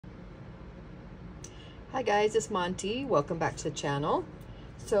Hi guys, it's Monty. Welcome back to the channel.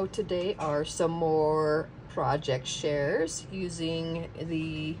 So today are some more project shares using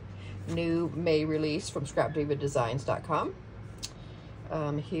the new May release from scrapdivadesigns.com.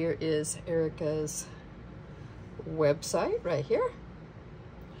 Here is Erica's website right here.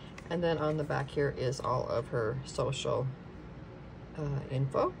 And then on the back here is all of her social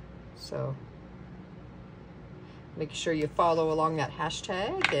info. So make sure you follow along that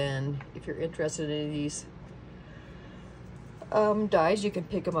hashtag, and if you're interested in these dies, you can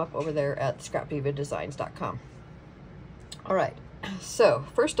pick them up over there at scrapdivadesigns.com. All right, so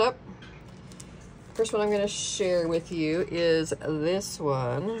first one I'm going to share with you is this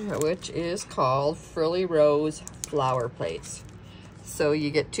one, which is called Frilly Rose Flower Plates. So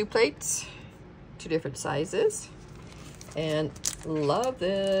you get 2 plates, 2 different sizes, and love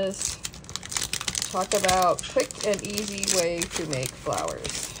this. Talk about quick and easy way to make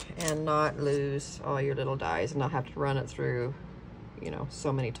flowers and not lose all your little dies and not have to run it through, you know,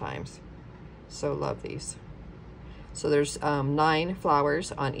 so many times. So love these. So there's 9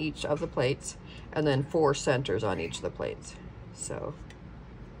 flowers on each of the plates and then 4 centers on each of the plates. So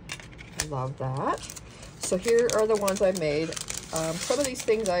I love that. So here are the ones I made. Some of these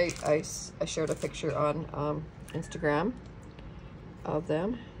things I shared a picture on Instagram of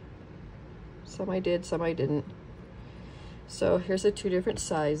them. Some I did, some I didn't. So here's the 2 different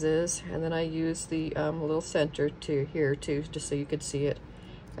sizes, and then I used the little center to here too, just so you could see it.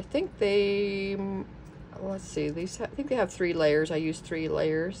 I think they, let's see, these, I think they have 3 layers. I used 3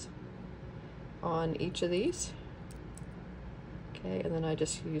 layers on each of these. Okay, and then I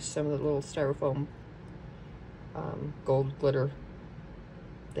just used some of the little styrofoam gold glitter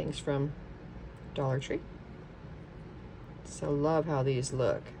things from Dollar Tree. So love how these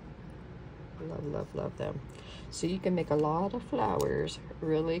look. Love, love, love them. So you can make a lot of flowers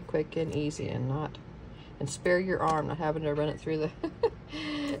really quick and easy, and spare your arm, not having to run it through the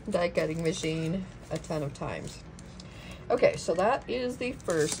die cutting machine a ton of times. Okay, so that is the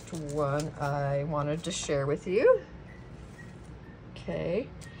first one I wanted to share with you. Okay,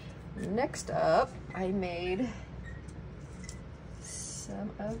 next up, I made some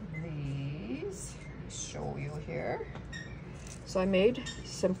of these. Let me show you here. So I made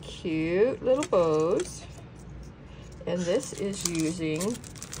some cute little bows, and this is using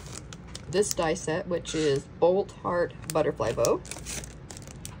this die set, which is Bolt Heart Butterfly Bow.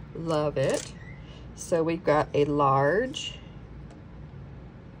 Love it. So we've got a large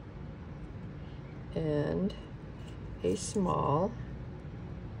and a small.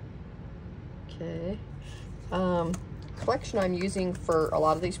 Okay. Collection I'm using for a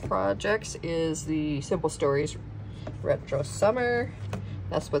lot of these projects is the Simple Stories Retro Summer.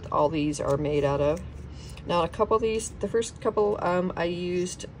 That's what all these are made out of. Now a couple of these, the first couple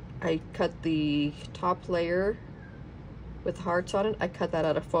I cut the top layer with hearts on it. I cut that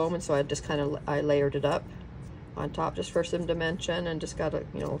out of foam, and so I just I layered it up on top just for some dimension, and just got a,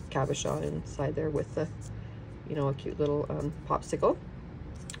 you know, cabochon inside there with the, you know, a cute little popsicle.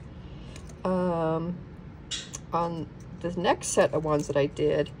 On the next set of ones that I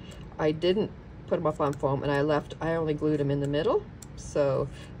didn't put them up on foam, and I only glued them in the middle so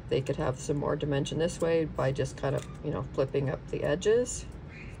they could have some more dimension this way by just kind of, you know, flipping up the edges.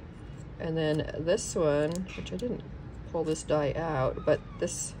 And then this one, which I didn't pull this die out, but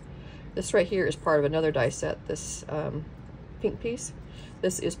this right here is part of another die set. This pink piece,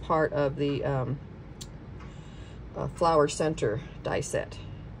 this is part of the flower center die set.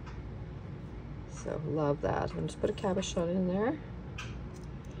 So love that. And just put a cabochon in there.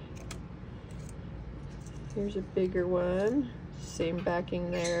 Here's a bigger one, same backing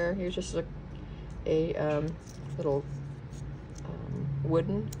there. Here's just a little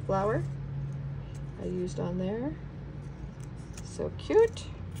wooden flower I used on there. So cute.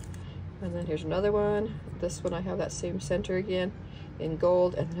 And then here's another one. This one I have that same center again in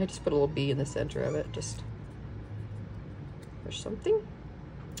gold, and then I just put a little bee in the center of it, just for something.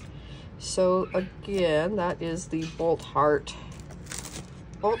 So again, that is the Bolt Heart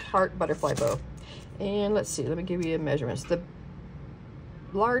Butterfly Bow. And let's see, let me give you measurements. The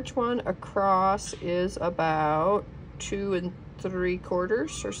large one across is about 2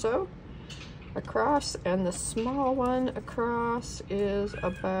 3/4 or so across, and the small one across is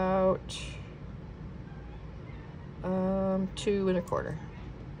about 2 1/4.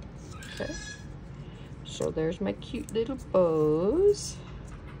 Okay, so there's my cute little bows.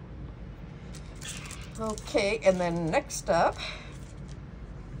 Okay, and then next up,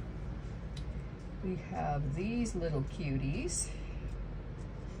 we have these little cuties,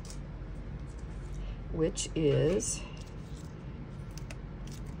 which is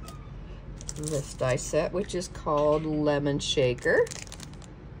this die set, which is called Lemon Shaker.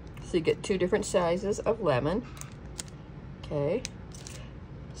 So you get 2 different sizes of lemon. Okay,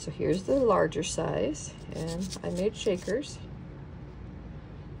 so here's the larger size, and I made shakers.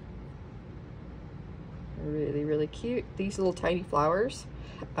 Really, really cute. These little tiny flowers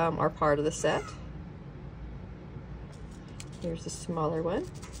are part of the set. Here's the smaller one.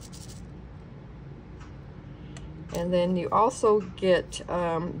 And then you also get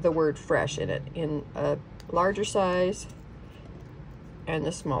the word fresh in it, in a larger size and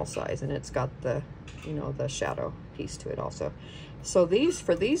the small size, and it's got the, you know, the shadow piece to it also. So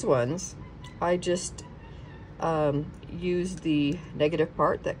for these ones, I just use the negative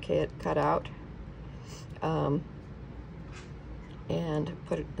part that cut out, and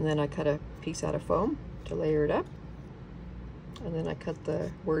then I cut a piece out of foam to layer it up, and then I cut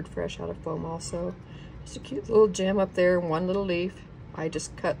the word fresh out of foam also. Just a cute little gem up there, one little leaf. I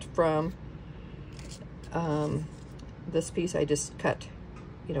just cut from this piece. I just cut,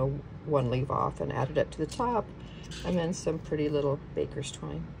 you know, one leaf off and added it to the top, and then some pretty little baker's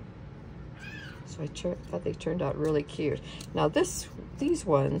twine. So I thought they turned out really cute. Now these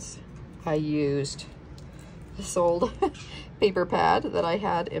ones, I used this old paper pad that I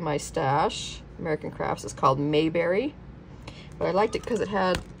had in my stash. American Crafts. It's called Mayberry, but I liked it because it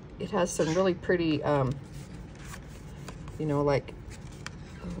has some really pretty, you know, like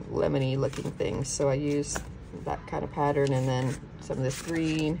lemony looking things. So I used that kind of pattern, and then some of this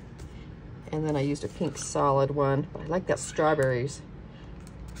green, and then I used a pink solid one. But I like that strawberries.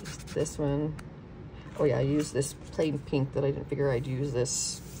 This one. Oh yeah, I used this plain pink that I didn't figure I'd use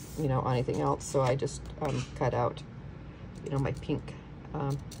this, you know, on anything else. So I just cut out, you know, my pink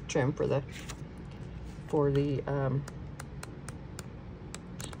trim for the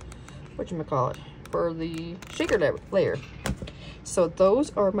whatchamacallit, for the shaker layer. So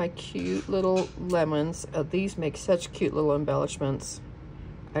those are my cute little lemons. These make such cute little embellishments.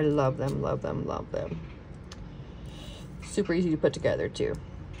 I love them, love them, love them. Super easy to put together too.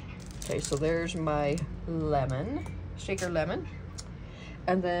 Okay, so there's my lemon, shaker lemon.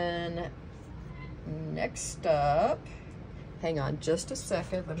 And then next up, hang on just a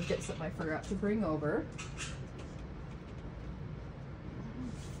second, let me get something I forgot to bring over.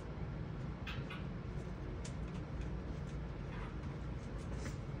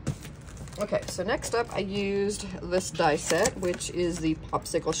 Okay, so next up I used this die set, which is the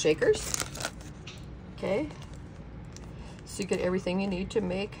popsicle shakers. Okay, so you get everything you need to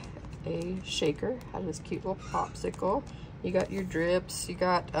make a shaker out of this cute little popsicle. You got your drips, you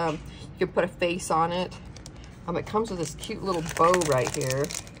got, you can put a face on it. It comes with this cute little bow right here,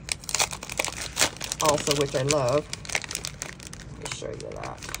 also, which I love. Let me show you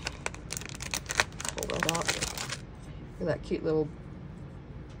that. Pull that out. Look at that cute little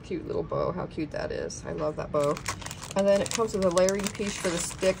bow, how cute that is. I love that bow. And then it comes with a layering piece for the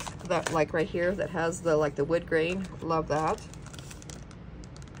stick, that like right here, that has the like the wood grain. Love that.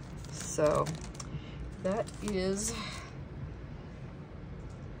 So that is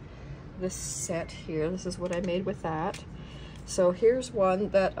this set here. This is what I made with that. So here's one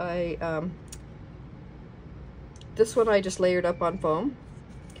that this one I just layered up on foam.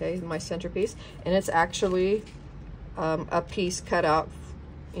 Okay, my centerpiece, and it's actually a piece cut out,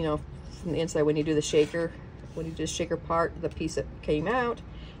 you know, from the inside. When you do the shaker, when you do the shaker part, the piece that came out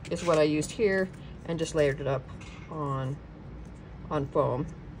is what I used here, and just layered it up on foam.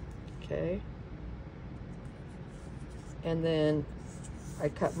 Okay, and then I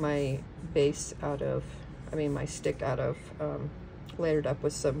cut my base out of, my stick out of, layered up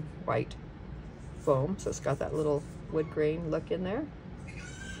with some white foam, so it's got that little wood grain look in there.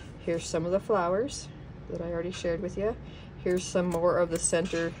 Here's some of the flowers that I already shared with you. Here's some more of the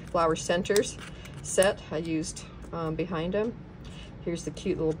flower centers set I used behind them. Here's the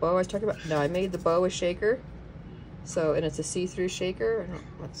cute little bow I was talking about. Now I made the bow a shaker, so, and it's a see-through shaker.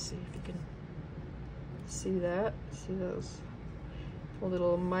 Let's see if you can see that. See those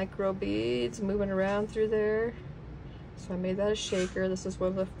little micro beads moving around through there. So I made that a shaker. This is some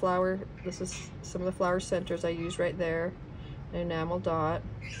of the flower centers I used right there. An enamel dot.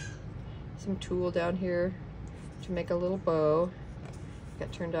 Some tulle down here to make a little bow.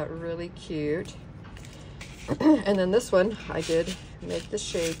 That turned out really cute. And then this one, I did make the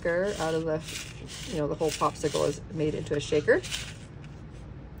shaker out of the, the whole popsicle is made into a shaker.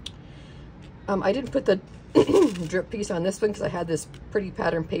 I didn't put the drip piece on this one because I had this pretty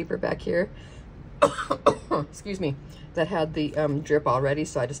pattern paper back here. Excuse me, that had the drip already,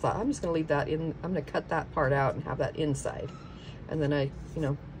 so I just thought I'm just gonna leave that in. I'm gonna cut that part out and have that inside. And then I,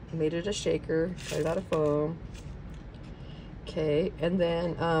 made it a shaker, cut it out of foam. Okay, and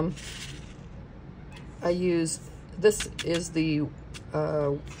then I use, this is the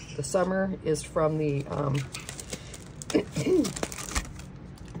summer is from the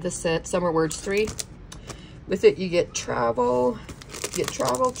the set Summer Words 3. With it you get travel,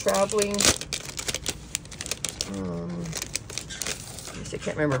 traveling, I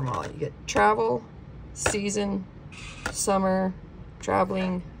can't remember them all. You get travel, season, summer,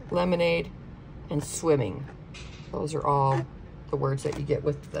 traveling, lemonade, and swimming. Those are all the words that you get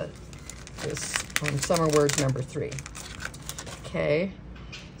with this Summer Words number 3. Okay,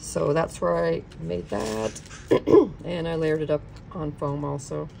 so that's where I made that. And I layered it up on foam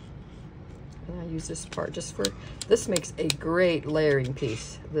also. And I use this part just for, this makes a great layering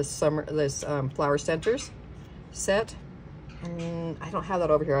piece. This flower centers set. And I don't have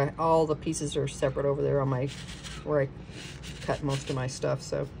that over here. All the pieces are separate over there on my, where I cut most of my stuff.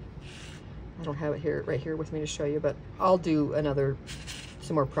 So I don't have it here, right here with me to show you, but I'll do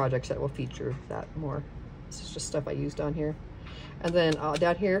some more projects that will feature that more. This is just stuff I used on here. And then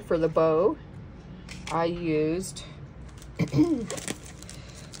down here for the bow, I used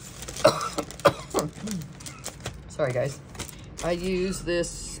sorry guys, I used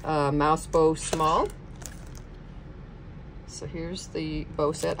this mouse bow small. So here's the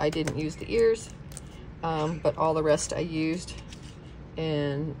bow set. I didn't use the ears, but all the rest I used,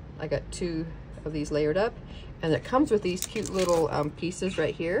 and I got 2 of these layered up, and it comes with these cute little pieces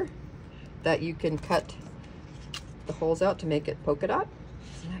right here that you can cut the holes out to make it polka dot.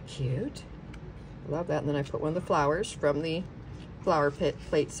 Isn't that cute? I love that. And then I put one of the flowers from the flower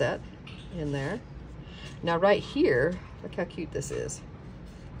plate set in there. Now right here, look how cute this is.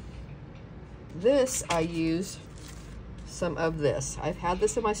 This, I use some of this. I've had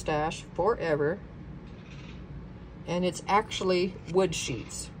this in my stash forever, and it's actually wood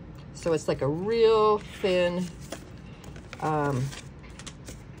sheets. So it's like a real thin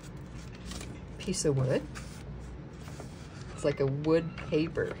piece of wood. It's like a wood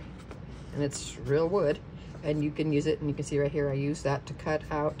paper, and it's real wood, and you can use it, and you can see right here I use that to cut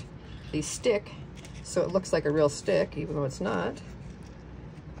out the stick so it looks like a real stick, even though it's not,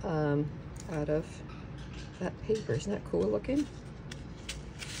 out of that paper. Isn't that cool looking?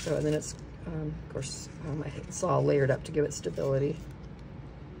 So, and then it's of course it's all layered up to give it stability.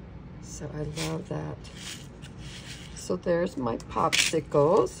 So I love that. So there's my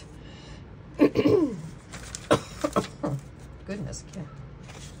popsicles. Goodness, yeah.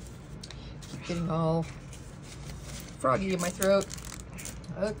 Keep getting all froggy in my throat.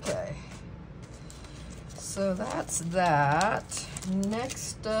 Okay. So that's that.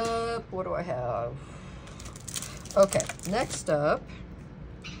 Next up, what do I have? Okay, next up,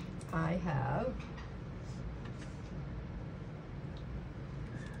 I have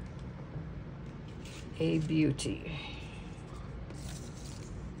a beauty.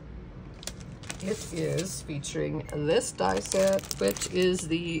 It is featuring this die set, which is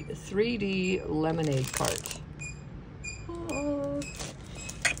the 3D lemonade cart. Oh.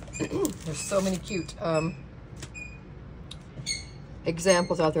 There's so many cute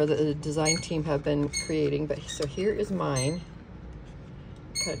examples out there that the design team have been creating, but so here is mine.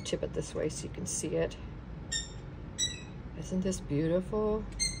 Kind of tip it this way so you can see it. Isn't this beautiful?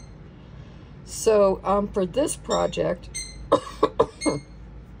 So for this project,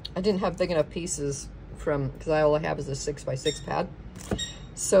 I didn't have big enough pieces because all I have is a 6x6 pad.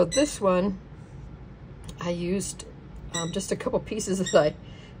 So this one, I used just a couple pieces that I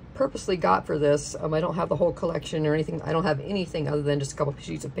purposely got for this. I don't have the whole collection or anything. I don't have anything other than just a couple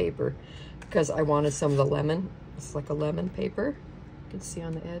sheets of paper because I wanted some of the lemon. It's like a lemon paper. You can see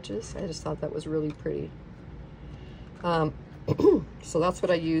on the edges. I just thought that was really pretty. So that's what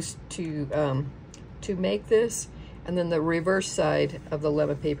I used to make this. And then the reverse side of the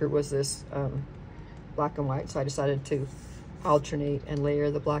lemon paper was this black and white. So I decided to alternate and layer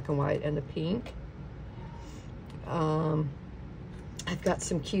the black and white and the pink. I've got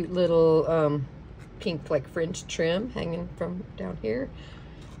some cute little pink like fringe trim hanging from down here.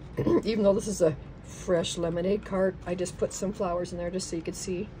 Even though this is a fresh lemonade cart, I just put some flowers in there just so you could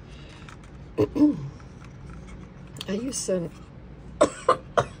see. I use some,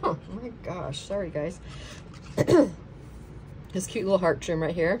 oh my gosh, sorry guys. This cute little heart trim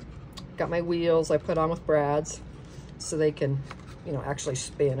right here. Got my wheels I put on with brads so they can, you know, actually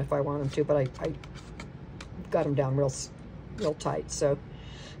spin if I want them to, but I got them down real tight, so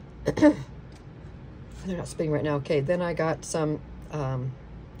they're not spinning right now. Okay, then I got some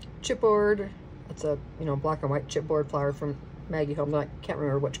chipboard. It's a, you know, black and white chipboard flower from Maggie Home. I can't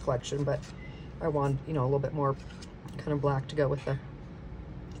remember which collection, but I wanted, you know, a little bit more kind of black to go with the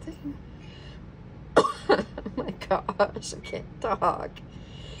thing. Oh my gosh, I can't talk.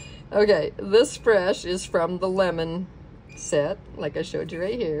 Okay, this fresh is from the lemon set, like I showed you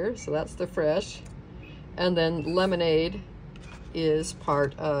right here. So that's the fresh. And then lemonade is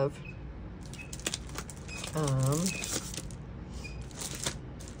part of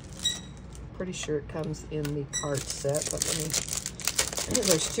pretty sure it comes in the cart set, but let me,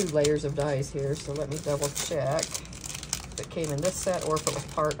 there's 2 layers of dies here, so let me double check if it came in this set or if it was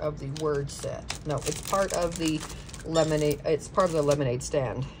part of the word set. No, it's part of the lemonade, it's part of the lemonade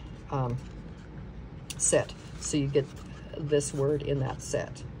stand set, so you get this word in that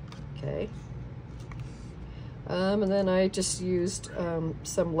set. Okay. And then I just used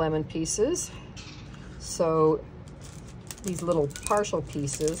some lemon pieces. So these little partial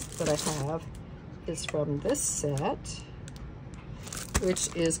pieces that I have is from this set,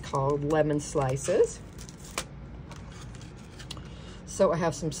 which is called lemon slices. So I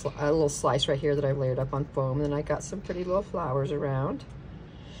have a little slice right here that I've layered up on foam, and then I got some pretty little flowers around.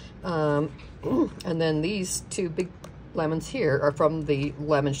 And then these 2 big lemons here are from the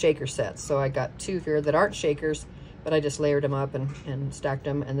lemon shaker set. So I got 2 here that aren't shakers, but I just layered them up and stacked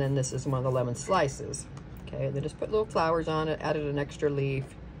them. And then this is one of the lemon slices. Okay, and then just put little flowers on it, added an extra leaf.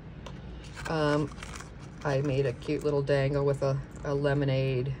 I made a cute little dangle with a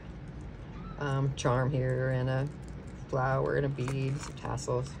lemonade charm here, and a flower and a bead, some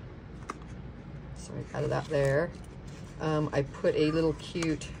tassels. So I added that there. I put a little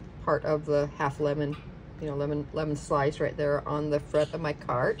cute part of the half lemon, you know, lemon slice right there on the front of my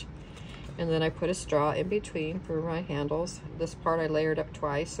cart. And then I put a straw in between for my handles. This part I layered up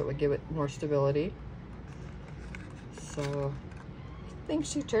twice so it would give it more stability. So I think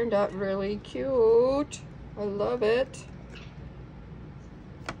she turned out really cute. I love it.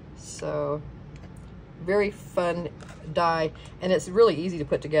 So very fun die, and it's really easy to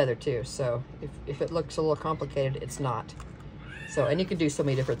put together too. So if it looks a little complicated, it's not. So, and you can do so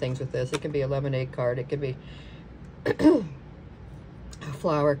many different things with this. It can be a lemonade card, it could be a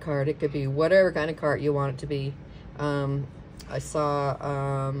flower card, it could be whatever kind of card you want it to be. I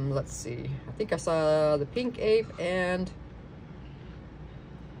saw, let's see, I think I saw the Pink Ape and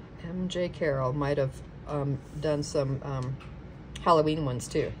MJ Carroll might have done some Halloween ones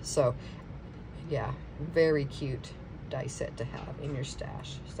too. So yeah, very cute die set to have in your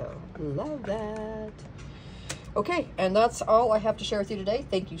stash. So love that. Okay, and that's all I have to share with you today.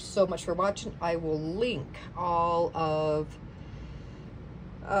 Thank you so much for watching. I will link all of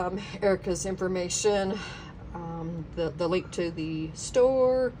Erica's information, the link to the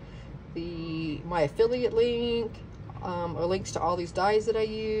store, my affiliate link, or links to all these dies that I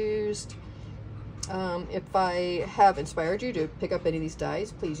used. If I have inspired you to pick up any of these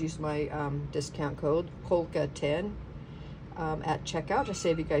dies, please use my discount code POLKA10 at checkout to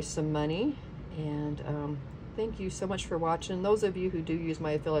save you guys some money. And thank you so much for watching. Those of you who do use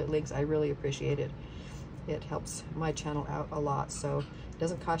my affiliate links, I really appreciate it. It helps my channel out a lot. So it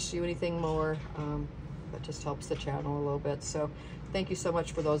doesn't cost you anything more, but just helps the channel a little bit. So thank you so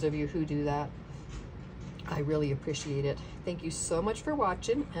much for those of you who do that. I really appreciate it. Thank you so much for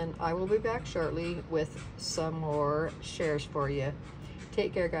watching, and I will be back shortly with some more shares for you.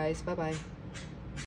 Take care, guys. Bye-bye.